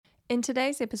In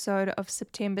today's episode of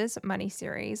September's Money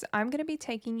Series, I'm going to be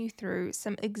taking you through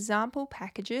some example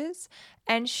packages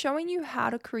and showing you how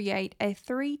to create a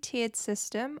 3-tiered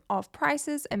system of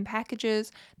prices and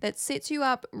packages that sets you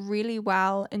up really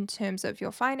well in terms of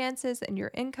your finances and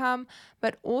your income,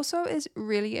 but also is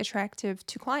really attractive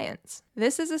to clients.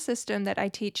 This is a system that I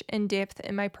teach in depth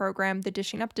in my program, the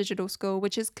Dishing Up Digital School,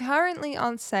 which is currently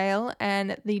on sale,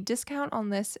 and the discount on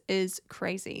this is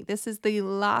crazy. This is the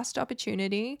last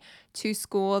opportunity to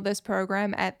score this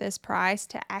program at this price,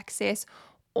 to access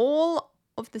all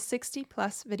of the 60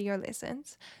 plus video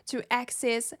lessons, to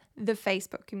access the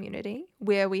Facebook community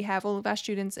where we have all of our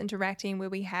students interacting, where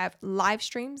we have live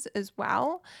streams as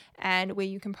well, and where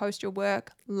you can post your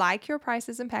work, like your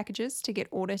prices and packages to get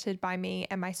audited by me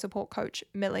and my support coach,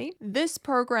 Millie. This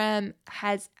program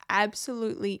has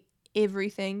absolutely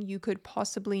everything you could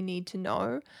possibly need to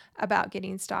know about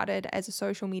getting started as a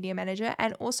social media manager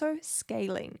and also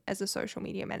scaling as a social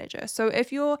media manager. So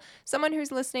if you're someone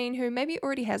who's listening who maybe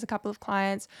already has a couple of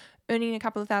clients, earning a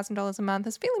couple of $1,000s a month,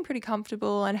 is feeling pretty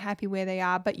comfortable and happy where they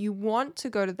are, but you want to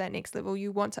go to that next level,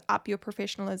 you want to up your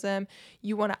professionalism,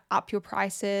 you want to up your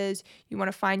prices, you want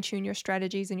to fine tune your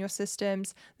strategies and your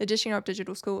systems, the Dishing Up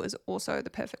Digital School is also the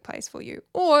perfect place for you.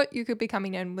 Or you could be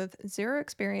coming in with zero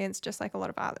experience, just like a lot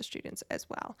of our other students as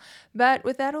well. But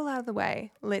with that all out of the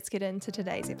way, let's get into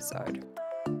today's episode.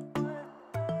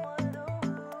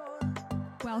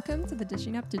 Welcome to the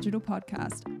Dishing Up Digital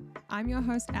podcast. I'm your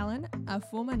host, Ellen, a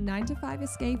former 9-to-5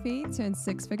 escapee turned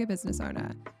 6-figure business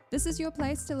owner. This is your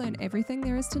place to learn everything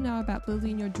there is to know about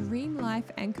building your dream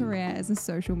life and career as a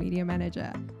social media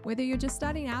manager. Whether you're just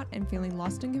starting out and feeling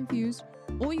lost and confused,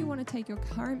 or you want to take your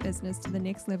current business to the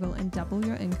next level and double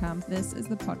your income, this is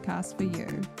the podcast for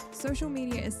you. Social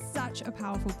media is such a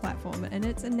powerful platform, and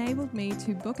it's enabled me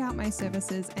to book out my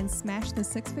services and smash the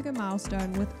 6-figure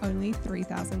milestone with only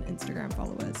 3,000 Instagram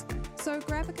followers. So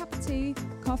grab a cup of tea,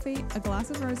 coffee, a glass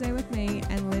of rosé with me,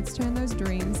 and let's turn those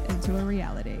dreams into a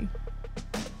reality.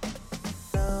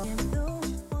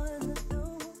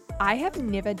 I have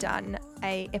never done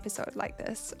an episode like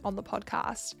this on the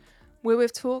podcast where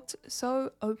we've talked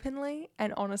so openly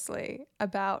and honestly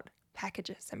about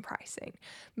packages and pricing,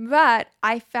 but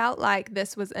I felt like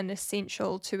this was an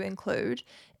essential to include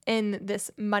in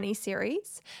this money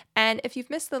series. And if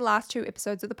you've missed the last 2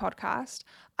 episodes of the podcast,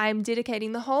 I'm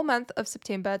dedicating the whole month of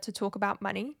September to talk about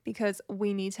money, because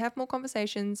we need to have more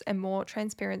conversations and more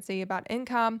transparency about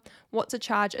income, what to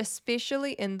charge,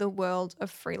 especially in the world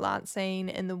of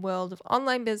freelancing, in the world of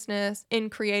online business, in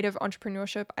creative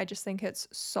entrepreneurship. I just think it's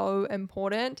so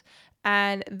important.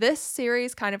 And this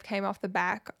series kind of came off the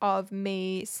back of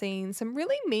me seeing some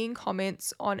really mean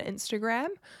comments on Instagram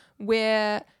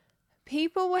where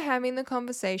people were having the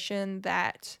conversation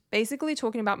that basically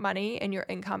talking about money and your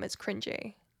income is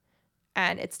cringy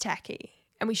and it's tacky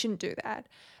and we shouldn't do that.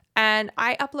 And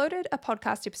I uploaded a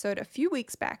podcast episode a few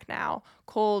weeks back now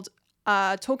called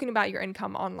Talking About Your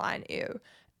Income Online, Ew.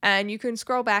 And you can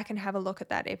scroll back and have a look at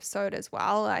that episode as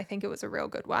well. I think it was a real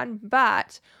good one.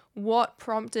 But what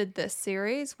prompted this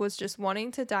series was just wanting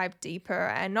to dive deeper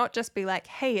and not just be like,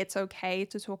 hey, it's okay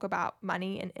to talk about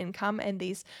money and income and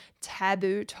these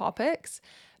taboo topics,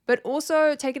 but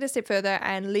also take it a step further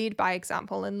and lead by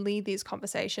example and lead these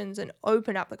conversations and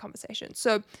open up the conversation.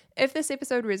 So if this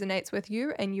episode resonates with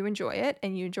you and you enjoy it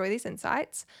and you enjoy these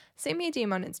insights, send me a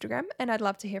DM on Instagram and I'd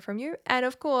love to hear from you. And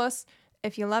of course,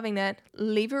 if you're loving it,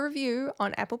 leave a review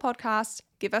on Apple Podcasts,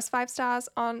 give us 5 stars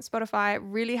on Spotify. It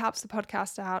really helps the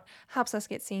podcast out, helps us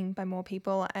get seen by more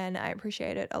people, and I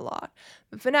appreciate it a lot.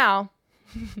 But for now,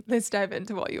 let's dive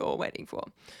into what you're all waiting for.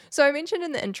 So I mentioned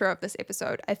in the intro of this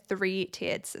episode a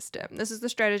 3-tiered system. This is the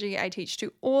strategy I teach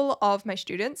to all of my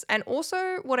students and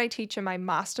also what I teach in my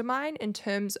mastermind in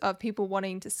terms of people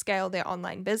wanting to scale their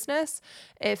online business.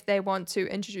 If they want to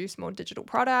introduce more digital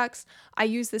products, I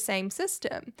use the same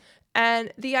system.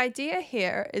 And the idea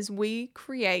here is we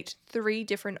create 3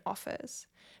 different offers: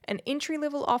 an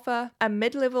entry-level offer, a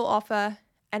mid-level offer,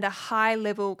 and a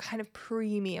high-level kind of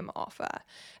premium offer.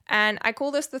 And I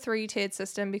call this the 3-tiered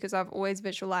system because I've always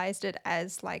visualized it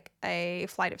as like a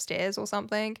flight of stairs or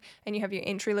something. And you have your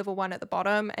entry-level one at the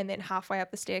bottom, and then halfway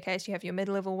up the staircase, you have your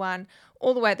mid-level one.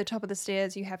 All the way at the top of the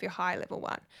stairs, you have your high-level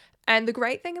one. And the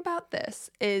great thing about this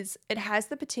is it has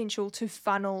the potential to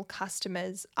funnel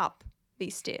customers up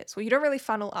these stairs. Well, you don't really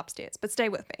funnel upstairs, but stay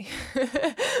with me.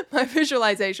 My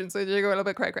visualization, so you go a little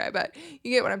bit cray-cray, but you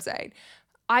get what I'm saying.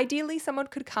 Ideally, someone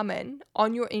could come in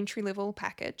on your entry-level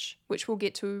package, which we'll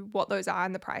get to what those are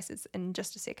and the prices in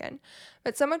just a second.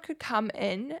 But someone could come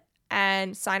in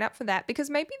and sign up for that, because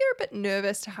maybe they're a bit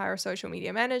nervous to hire a social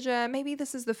media manager. Maybe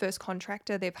this is the first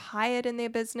contractor they've hired in their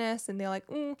business and they're like,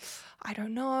 I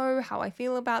don't know how I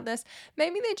feel about this.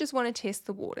 Maybe they just want to test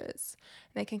the waters.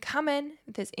 They can come in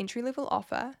with this entry-level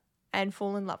offer and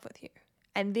fall in love with you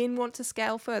and then want to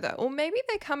scale further. Or maybe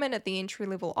they come in at the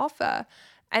entry-level offer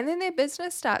and then their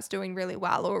business starts doing really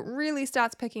well, or it really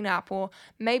starts picking up, or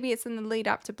maybe it's in the lead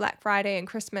up to Black Friday and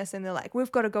Christmas and they're like,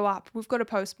 we've got to go up, we've got to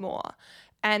post more.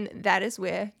 And that is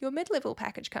where your mid-level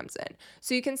package comes in.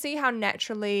 So you can see how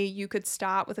naturally you could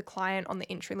start with a client on the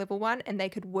entry-level one and they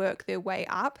could work their way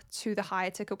up to the higher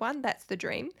ticket one. That's the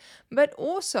dream. But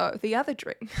also the other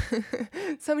dream,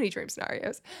 so many dream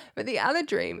scenarios, but the other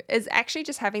dream is actually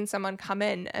just having someone come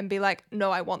in and be like,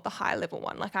 no, I want the higher level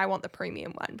one. Like I want the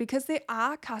premium one, because there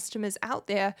are customers out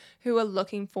there who are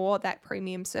looking for that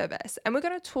premium service. And we're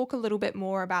going to talk a little bit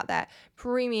more about that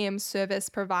premium service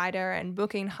provider and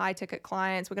booking high ticket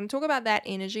clients. We're going to talk about that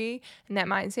energy and that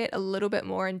mindset a little bit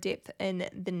more in depth in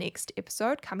the next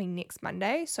episode coming next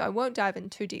Monday. So I won't dive in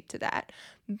too deep to that.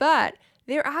 But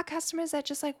there are customers that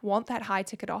just like want that high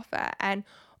ticket offer. And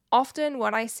often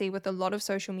what I see with a lot of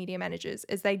social media managers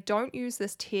is they don't use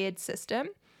this tiered system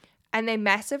and they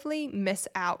massively miss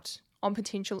out on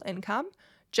potential income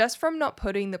just from not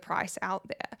putting the price out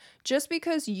there. Just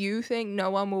because you think no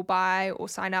one will buy or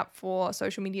sign up for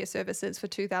social media services for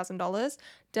 $2,000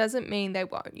 doesn't mean they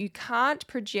won't. You can't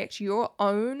project your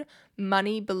own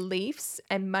money beliefs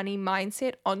and money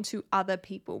mindset onto other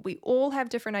people. We all have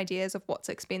different ideas of what's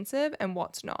expensive and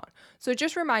what's not. So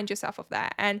just remind yourself of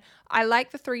that. And I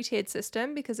like the 3-tiered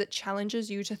system because it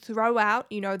challenges you to throw out,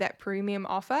 that premium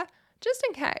offer just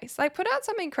in case. Like put out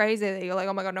something crazy that you're like,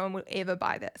 oh my God, no one will ever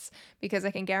buy this. Because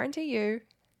I can guarantee you,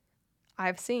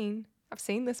 I've seen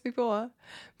this before.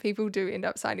 People do end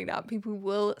up signing up. People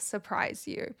will surprise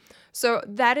you. So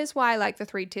that is why I like the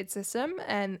 3-tiered system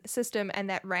and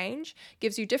that range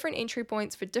gives you different entry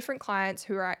points for different clients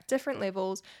who are at different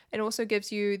levels. It also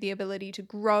gives you the ability to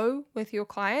grow with your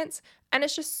clients. And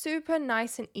it's just super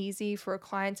nice and easy for a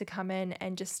client to come in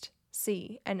and just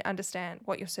see and understand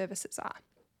what your services are.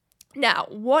 Now,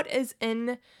 what is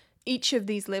in each of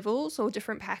these levels or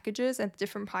different packages at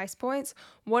different price points?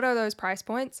 What are those price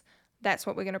points? That's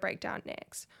what we're going to break down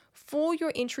next. For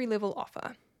your entry level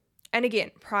offer, and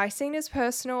again, pricing is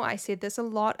personal. I said this a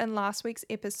lot in last week's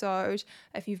episode.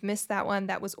 If you've missed that one,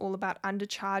 that was all about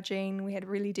undercharging. We had a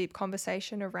really deep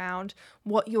conversation around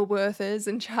what your worth is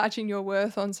and charging your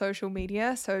worth on social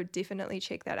media. So definitely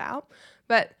check that out.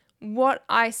 But what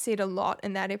I said a lot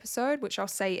in that episode, which I'll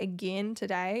say again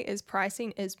today, is pricing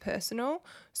is personal.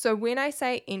 So when I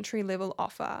say entry level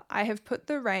offer, I have put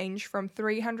the range from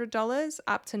 $300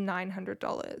 up to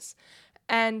 $900.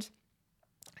 And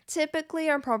typically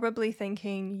I'm probably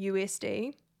thinking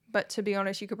USD, but to be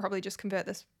honest, you could probably just convert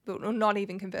this, or not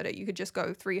even convert it. You could just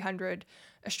go 300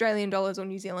 Australian dollars or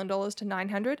New Zealand dollars to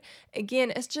 900.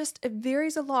 Again, it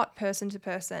varies a lot person to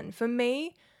person. For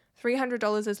me,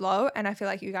 $300 is low, and I feel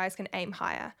like you guys can aim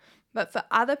higher. But for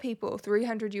other people,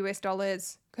 $300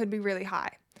 US could be really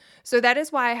high. So that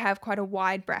is why I have quite a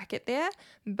wide bracket there.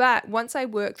 But once I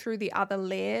work through the other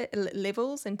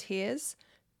levels and tiers,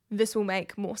 this will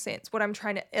make more sense. What I'm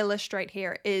trying to illustrate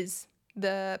here is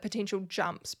the potential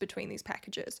jumps between these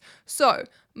packages. So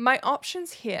my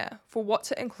options here for what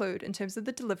to include in terms of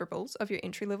the deliverables of your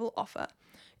entry-level offer.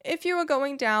 If you are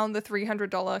going down the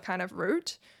 $300 kind of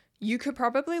route, you could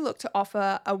probably look to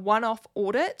offer a one-off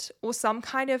audit or some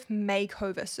kind of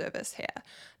makeover service here.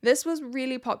 This was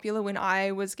really popular when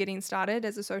I was getting started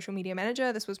as a social media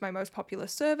manager. This was my most popular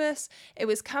service. It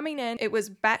was coming in, it was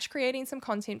batch creating some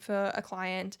content for a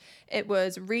client. It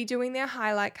was redoing their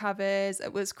highlight covers.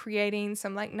 It was creating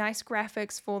some nice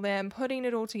graphics for them, putting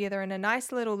it all together in a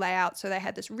nice little layout. So they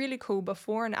had this really cool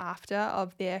before and after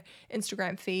of their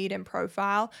Instagram feed and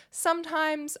profile.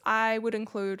 Sometimes I would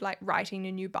include writing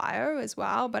a new bio as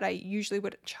well, but I usually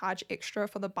would charge extra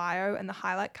for the bio and the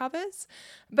highlight covers.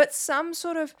 But some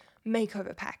sort of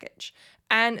makeover package.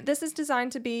 And this is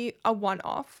designed to be a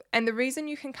one-off. And the reason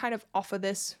you can kind of offer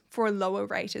this for a lower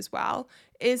rate as well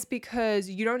is because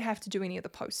you don't have to do any of the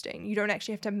posting. You don't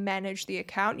actually have to manage the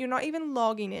account. You're not even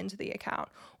logging into the account.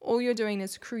 All you're doing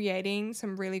is creating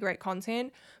some really great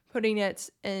content, putting it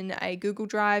in a Google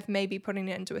Drive, maybe putting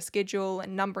it into a schedule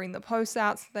and numbering the posts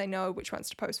out so they know which ones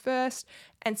to post first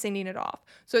and sending it off.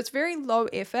 So it's very low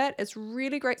effort. It's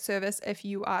really great service if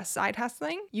you are side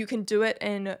hustling. You can do it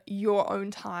in your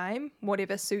own time,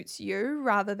 whatever suits you,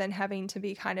 rather than having to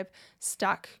be kind of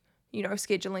stuck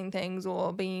scheduling things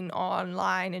or being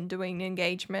online and doing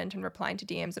engagement and replying to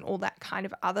DMs and all that kind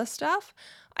of other stuff.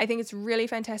 I think it's really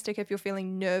fantastic if you're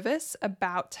feeling nervous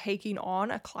about taking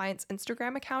on a client's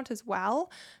Instagram account as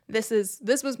well. This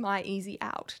was my easy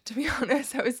out, to be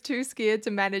honest. I was too scared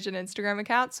to manage an Instagram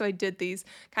account, so I did these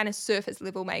kind of surface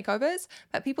level makeovers,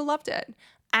 but people loved it.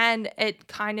 And it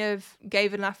kind of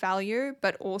gave enough value,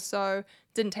 but also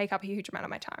didn't take up a huge amount of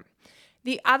my time.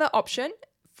 The other option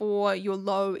for your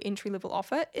low entry level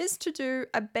offer is to do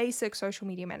a basic social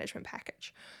media management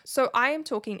package. So I am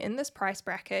talking in this price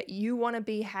bracket, you want to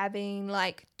be having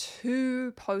like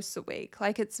 2 posts a week.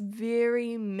 Like it's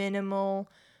very minimal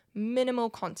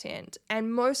content,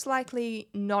 and most likely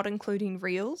not including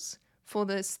reels for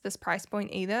this price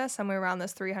point either, somewhere around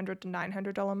this $300 to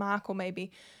 $900 mark, or maybe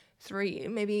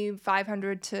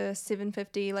 $500 to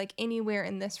 $750, like anywhere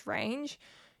in this range.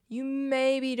 You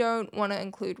maybe don't want to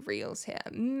include reels here.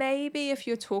 Maybe if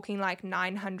you're talking like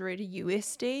 900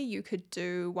 USD, you could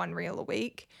do 1 reel a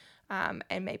week and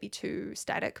maybe 2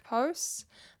 static posts.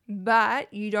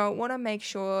 But you want to make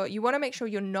sure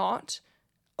you're not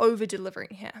over delivering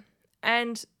here.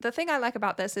 And the thing I like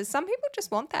about this is some people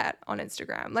just want that on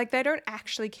Instagram. Like they don't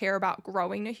actually care about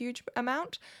growing a huge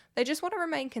amount. They just want to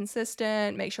remain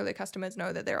consistent, make sure their customers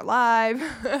know that they're alive,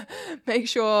 make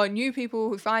sure new people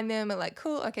who find them are like,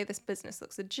 cool, okay, this business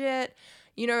looks legit.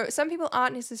 Some people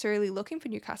aren't necessarily looking for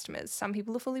new customers. Some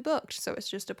people are fully booked. So it's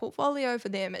just a portfolio for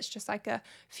them. It's just like a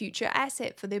future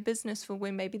asset for their business for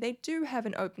when maybe they do have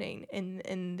an opening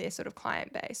in their sort of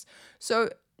client base. So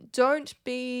don't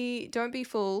be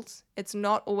fooled. It's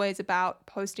not always about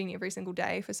posting every single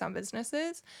day for some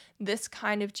businesses. This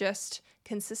kind of just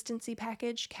consistency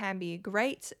package can be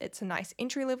great. It's a nice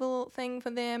entry level thing for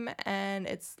them and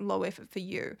it's low effort for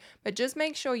you. But just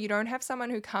make sure you don't have someone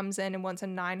who comes in and wants a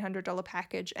 $900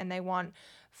 package and they want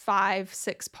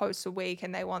 5-6 posts a week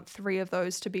and they want 3 of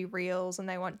those to be reels and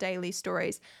they want daily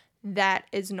stories. That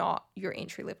is not your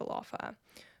entry level offer.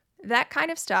 That kind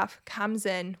of stuff comes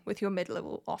in with your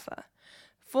mid-level offer.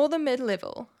 For the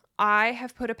mid-level, I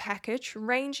have put a package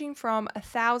ranging from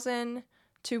 $1,000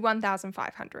 to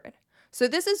 $1,500. So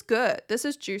this is good. This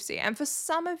is juicy. And for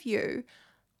some of you,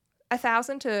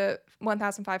 $1,000 to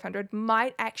 $1,500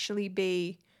 might actually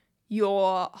be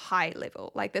your high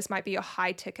level. Like this might be your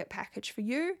high ticket package for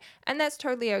you, and that's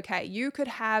totally okay. You could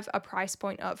have a price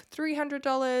point of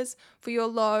 $300 for your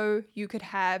low. You could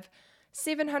have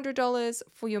 $700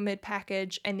 for your mid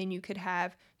package, and then you could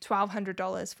have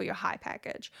 $1,200 for your high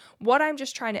package. What I'm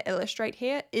just trying to illustrate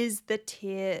here is the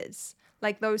tiers,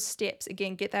 like those steps.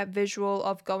 Again, get that visual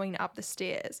of going up the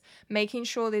stairs, making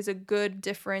sure there's a good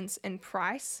difference in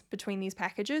price between these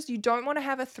packages. You don't want to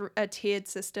have a tiered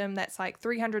system that's like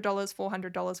 $300,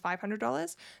 $400,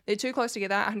 $500. They're too close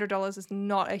together. $100 is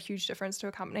not a huge difference to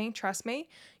a company. Trust me.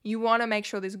 You want to make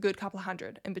sure there's a good couple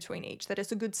hundred in between each, that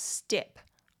it's a good step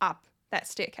up that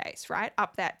staircase, right?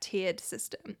 Up that tiered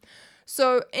system.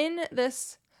 So in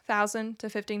this $1,000 to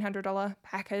 $1,500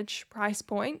 package price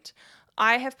point,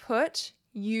 I have put,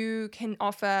 you can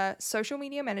offer social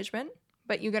media management,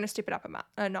 but you're going to step it up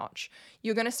a notch.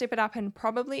 You're going to step it up and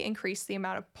probably increase the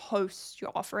amount of posts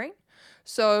you're offering.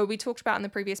 So we talked about in the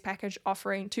previous package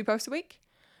offering 2 posts a week.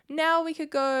 Now we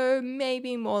could go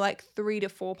maybe more like 3 to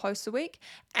 4 posts a week.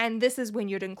 And this is when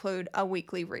you'd include a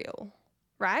weekly reel,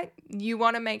 right? You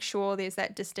want to make sure there's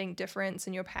that distinct difference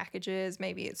in your packages.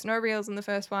 Maybe it's no reels in the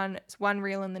first one, it's 1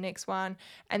 reel in the next one.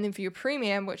 And then for your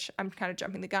premium, which I'm kind of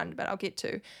jumping the gun, but I'll get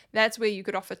to, that's where you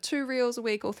could offer 2 reels a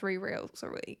week or 3 reels a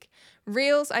week.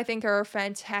 Reels, I think, are a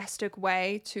fantastic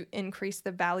way to increase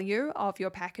the value of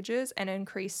your packages and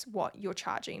increase what you're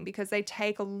charging, because they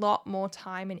take a lot more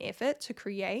time and effort to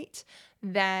create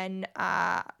than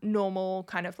normal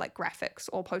kind of like graphics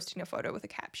or posting a photo with a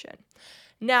caption.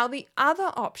 Now, the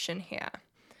other option here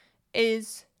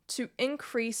is to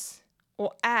increase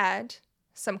or add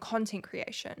some content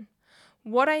creation.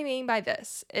 What I mean by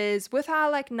this is with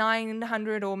our like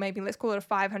 $900 or maybe let's call it a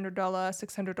 $500,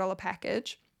 $600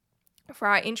 package for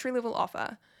our entry-level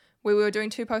offer, where we were doing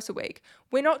 2 posts a week,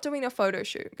 we're not doing a photo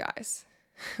shoot, guys.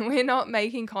 We're not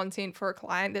making content for a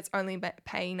client that's only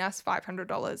paying us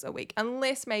 $500 a week,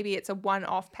 unless maybe it's a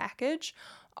one-off package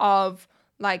of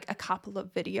like a couple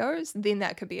of videos, then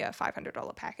that could be a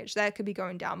 $500 package. That could be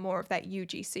going down more of that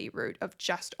UGC route of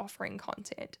just offering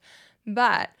content.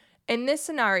 But in this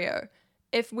scenario,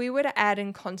 if we were to add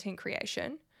in content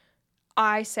creation,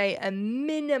 I say a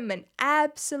minimum,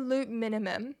 absolute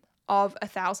minimum of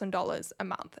 $1,000 a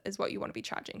month is what you want to be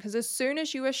charging. Because as soon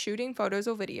as you are shooting photos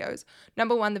or videos,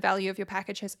 number one, the value of your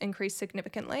package has increased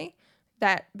significantly.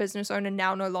 That business owner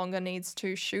now no longer needs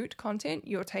to shoot content.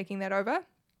 You're taking that over.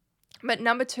 But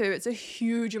number two, it's a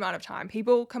huge amount of time.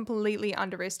 People completely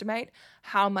underestimate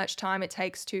how much time it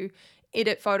takes to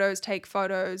edit photos, take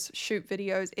photos, shoot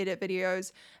videos, edit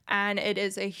videos. And it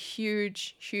is a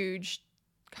huge, huge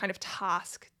kind of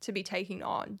task to be taking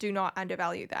on. Do not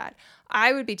undervalue that.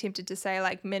 I would be tempted to say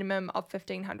like minimum of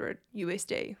 1,500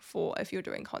 USD for if you're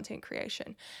doing content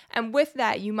creation. And with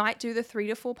that, you might do the 3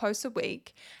 to 4 posts a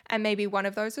week, and maybe one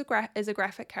of those is a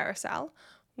graphic carousel.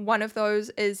 One of those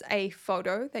is a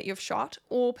photo that you've shot,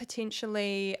 or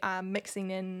potentially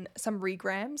mixing in some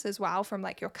regrams as well from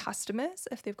like your customers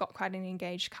if they've got quite an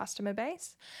engaged customer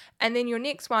base. And then your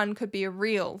next one could be a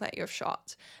reel that you've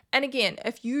shot. And again,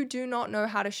 if you do not know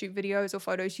how to shoot videos or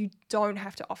photos, you don't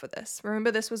have to offer this. Remember,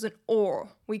 this was an or.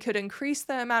 We could increase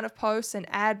the amount of posts and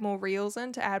add more reels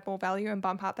in to add more value and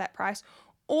bump up that price,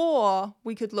 or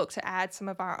we could look to add some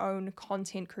of our own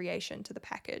content creation to the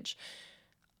package.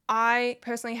 I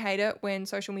personally hate it when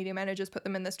social media managers put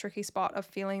them in this tricky spot of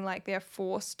feeling like they're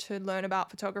forced to learn about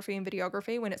photography and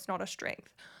videography when it's not a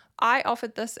strength. I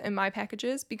offered this in my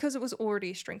packages because it was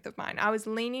already a strength of mine. I was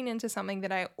leaning into something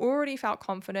that I already felt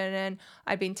confident in.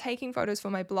 I'd been taking photos for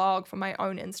my blog, for my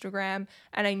own Instagram,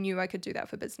 and I knew I could do that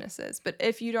for businesses. But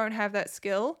if you don't have that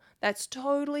skill, that's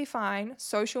totally fine.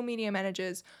 Social media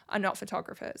managers are not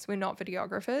photographers. We're not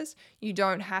videographers. You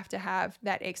don't have to have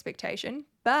that expectation.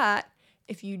 But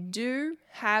if you do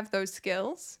have those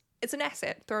skills, it's an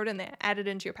asset. Throw it in there, add it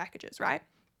into your packages, right?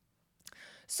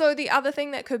 So the other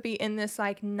thing that could be in this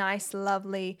like nice,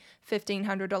 lovely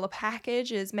 $1,500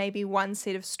 package is maybe one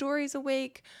set of stories a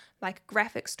week, like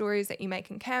graphic stories that you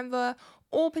make in Canva,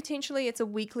 or potentially it's a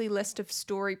weekly list of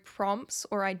story prompts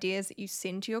or ideas that you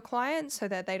send to your clients so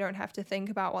that they don't have to think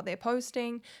about what they're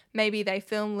posting. Maybe they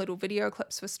film little video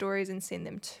clips for stories and send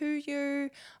them to you.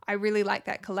 I really like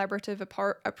that collaborative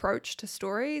approach to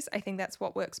stories. I think that's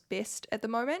what works best at the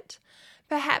moment.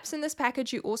 Perhaps in this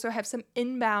package, you also have some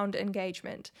inbound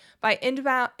engagement. By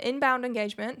inbound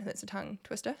engagement, that's a tongue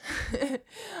twister,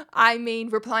 I mean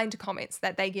replying to comments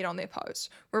that they get on their posts,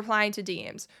 replying to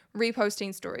DMs,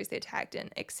 reposting stories they're tagged in,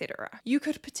 etc. You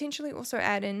could potentially also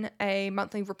add in a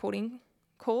monthly reporting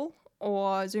call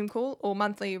or Zoom call or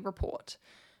monthly report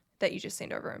that you just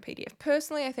send over in PDF.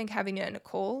 Personally, I think having it in a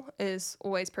call is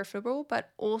always preferable, but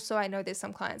also I know there's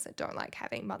some clients that don't like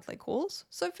having monthly calls.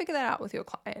 So figure that out with your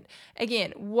client.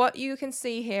 Again, what you can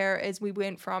see here is we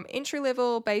went from entry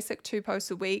level, basic 2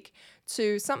 posts a week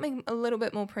to something a little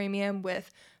bit more premium with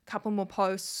a couple more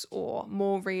posts or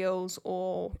more reels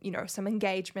or, some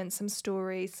engagement, some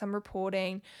stories, some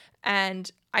reporting.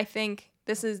 And I think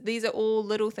these are all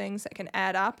little things that can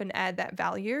add up and add that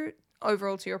value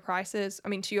overall to your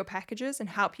to your packages and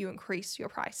help you increase your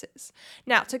prices.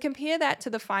 Now, to compare that to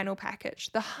the final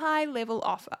package, the high level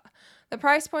offer, the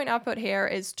price point I put here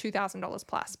is $2,000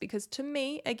 plus, because to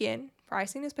me, again,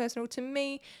 pricing is personal. To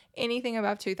me, anything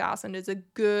above $2,000 is a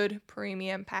good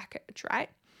premium package, right?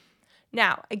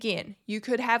 Now, again, you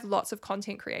could have lots of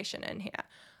content creation in here.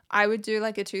 I would do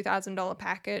like a $2,000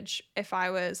 package if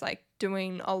I was like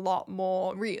doing a lot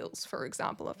more reels, for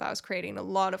example, if I was creating a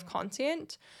lot of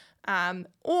content.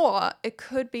 Or it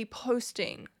could be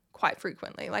posting quite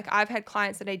frequently. Like I've had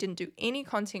clients that I didn't do any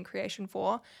content creation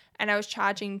for, and I was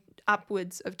charging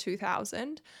upwards of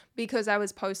 $2,000 because I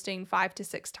was posting 5 to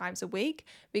 6 times a week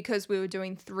because we were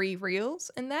doing 3 reels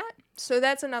in that. So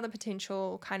that's another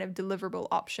potential kind of deliverable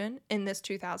option in this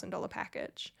 $2,000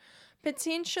 package.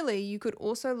 Potentially, you could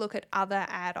also look at other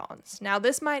add-ons. Now,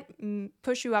 this might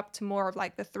push you up to more of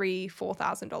like the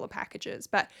 $3,000-$4,000 packages,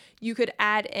 but you could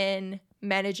add in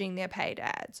managing their paid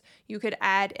ads. You could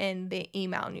add in their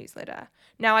email newsletter.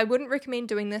 Now, I wouldn't recommend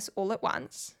doing this all at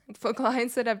once. For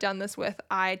clients that I've done this with,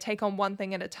 I take on one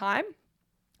thing at a time.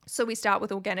 So we start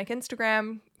with organic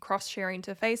Instagram, cross-sharing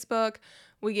to Facebook.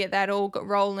 We get that all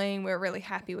rolling. We're really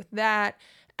happy with that.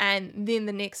 And then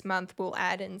the next month we'll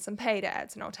add in some paid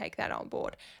ads and I'll take that on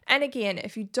board. And again,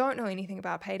 if you don't know anything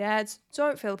about paid ads,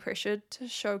 don't feel pressured to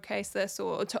showcase this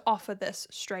or to offer this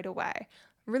straight away.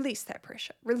 Release that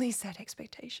pressure, release that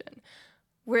expectation.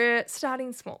 We're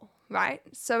starting small, right?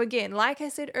 So again, like I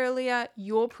said earlier,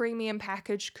 your premium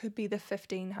package could be the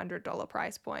 $1,500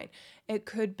 price point. It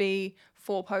could be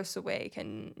 4 posts a week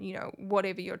and,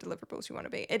 whatever your deliverables you want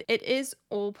to be. It is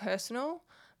all personal.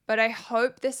 But I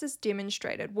hope this is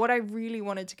demonstrated. What I really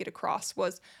wanted to get across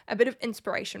was a bit of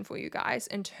inspiration for you guys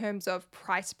in terms of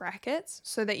price brackets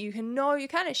so that you can know you're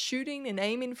kind of shooting and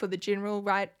aiming for the general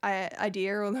right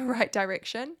idea or the right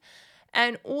direction.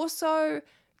 And also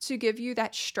to give you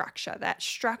that structure. That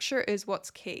structure is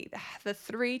what's key. The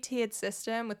 3-tiered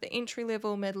system with the entry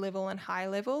level, mid-level, and high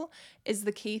level is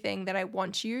the key thing that I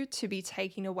want you to be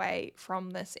taking away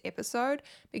from this episode,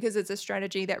 because it's a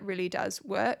strategy that really does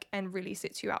work and really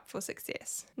sets you up for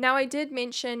success. Now, I did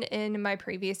mention in my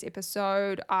previous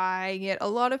episode, I get a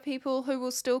lot of people who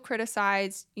will still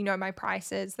criticize, my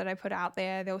prices that I put out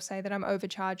there. They'll say that I'm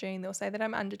overcharging. They'll say that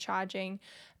I'm undercharging.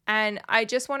 And I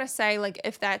just want to say,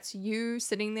 if that's you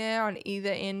sitting there on either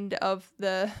end of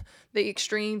the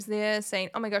extremes there saying,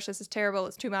 oh my gosh, this is terrible,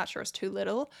 it's too much or it's too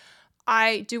little,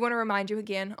 I do want to remind you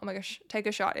again, oh my gosh, take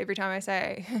a shot every time I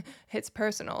say it's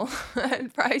personal.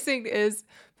 And pricing is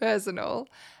personal.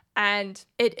 And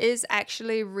it is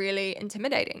actually really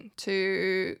intimidating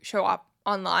to show up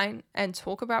online and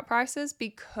talk about prices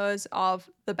because of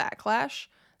the backlash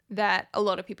that a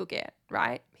lot of people get,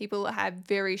 right? People have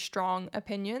very strong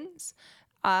opinions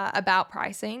about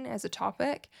pricing as a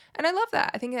topic. And I love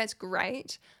that. I think that's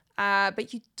great.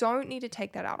 But you don't need to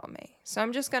take that out on me. So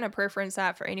I'm just going to preference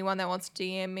that for anyone that wants to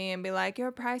DM me and be like,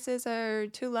 your prices are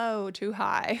too low, too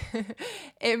high.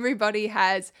 Everybody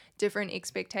has different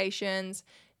expectations.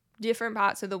 Different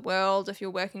parts of the world, if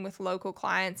you're working with local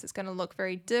clients, it's going to look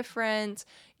very different.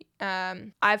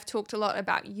 I've talked a lot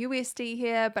about USD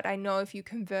here, but I know if you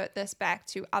convert this back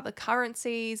to other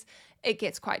currencies, it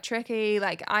gets quite tricky.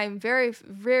 I'm very,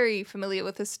 very familiar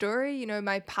with this story.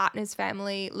 My partner's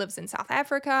family lives in South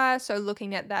Africa, so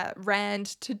looking at that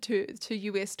rand to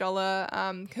US dollar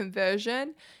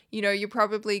conversion, you're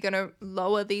probably going to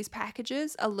lower these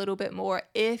packages a little bit more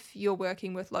if you're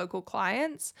working with local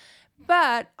clients.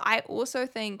 But I also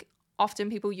think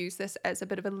often people use this as a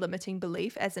bit of a limiting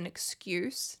belief, as an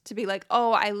excuse to be like,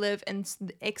 oh, I live in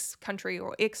X country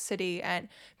or X city and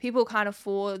people can't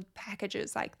afford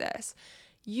packages like this.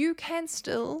 You can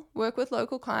still work with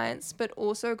local clients, but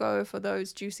also go for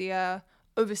those juicier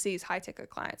overseas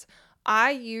high-ticket clients.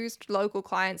 I used local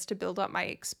clients to build up my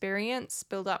experience,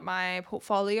 build up my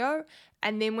portfolio,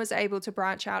 and then was able to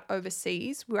branch out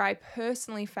overseas where I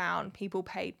personally found people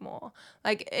paid more.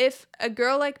 If a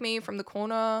girl like me from the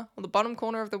corner or the bottom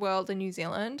corner of the world in New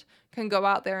Zealand can go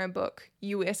out there and book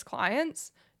US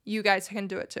clients, you guys can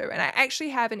do it too. And I actually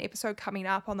have an episode coming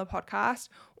up on the podcast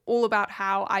all about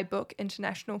how I book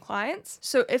international clients.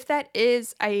 So if that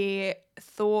is a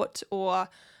thought or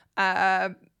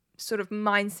sort of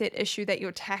mindset issue that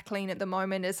you're tackling at the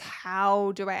moment, is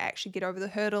how do I actually get over the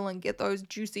hurdle and get those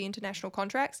juicy international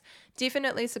contracts,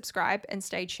 definitely subscribe and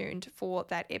stay tuned for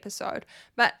that episode.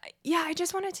 But yeah, I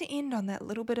just wanted to end on that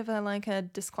little bit of a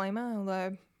disclaimer,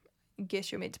 although I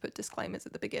guess you're meant to put disclaimers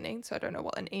at the beginning, so I don't know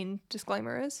what an end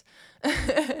disclaimer is.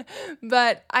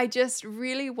 But I just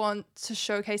really want to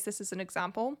showcase this as an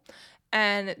example.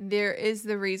 And there is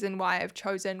the reason why I've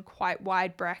chosen quite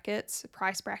wide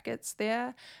price brackets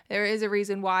there. There is a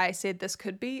reason why I said this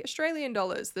could be Australian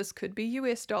dollars, this could be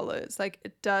US dollars.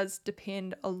 It does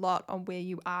depend a lot on where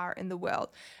you are in the world.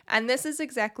 And this is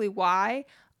exactly why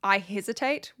I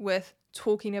hesitate with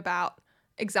talking about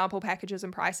example packages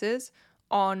and prices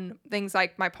on things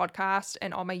like my podcast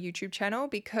and on my YouTube channel,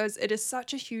 because it is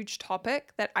such a huge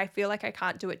topic that I feel like I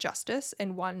can't do it justice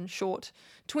in one short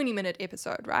 20-minute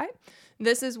episode, right?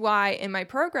 This is why in my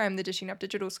program, the Dishing Up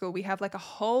Digital School, we have a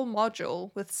whole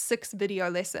module with 6 video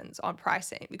lessons on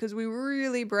pricing, because we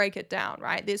really break it down,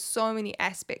 right? There's so many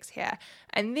aspects here.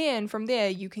 And then from there,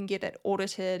 you can get it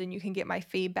audited and you can get my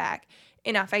feedback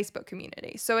in our Facebook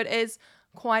community. So it is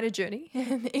quite a journey,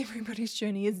 and everybody's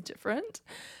journey is different.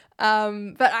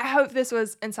 But I hope this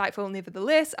was insightful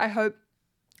nevertheless. I hope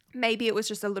maybe it was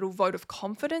just a little vote of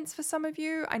confidence for some of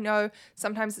you. I know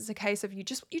sometimes it's a case of you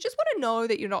just want to know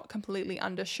that you're not completely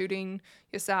undershooting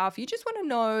yourself. You just want to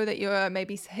know that you're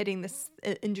maybe hitting this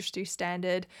industry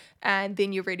standard, and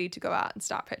then you're ready to go out and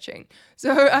start pitching.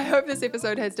 So I hope this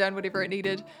episode has done whatever it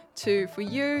needed to for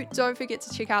you. Don't forget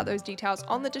to check out those details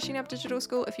on the Dishing Up Digital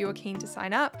School if you are keen to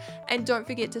sign up. And don't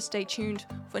forget to stay tuned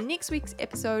for next week's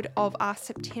episode of our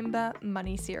September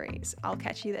Money series. I'll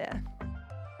catch you there.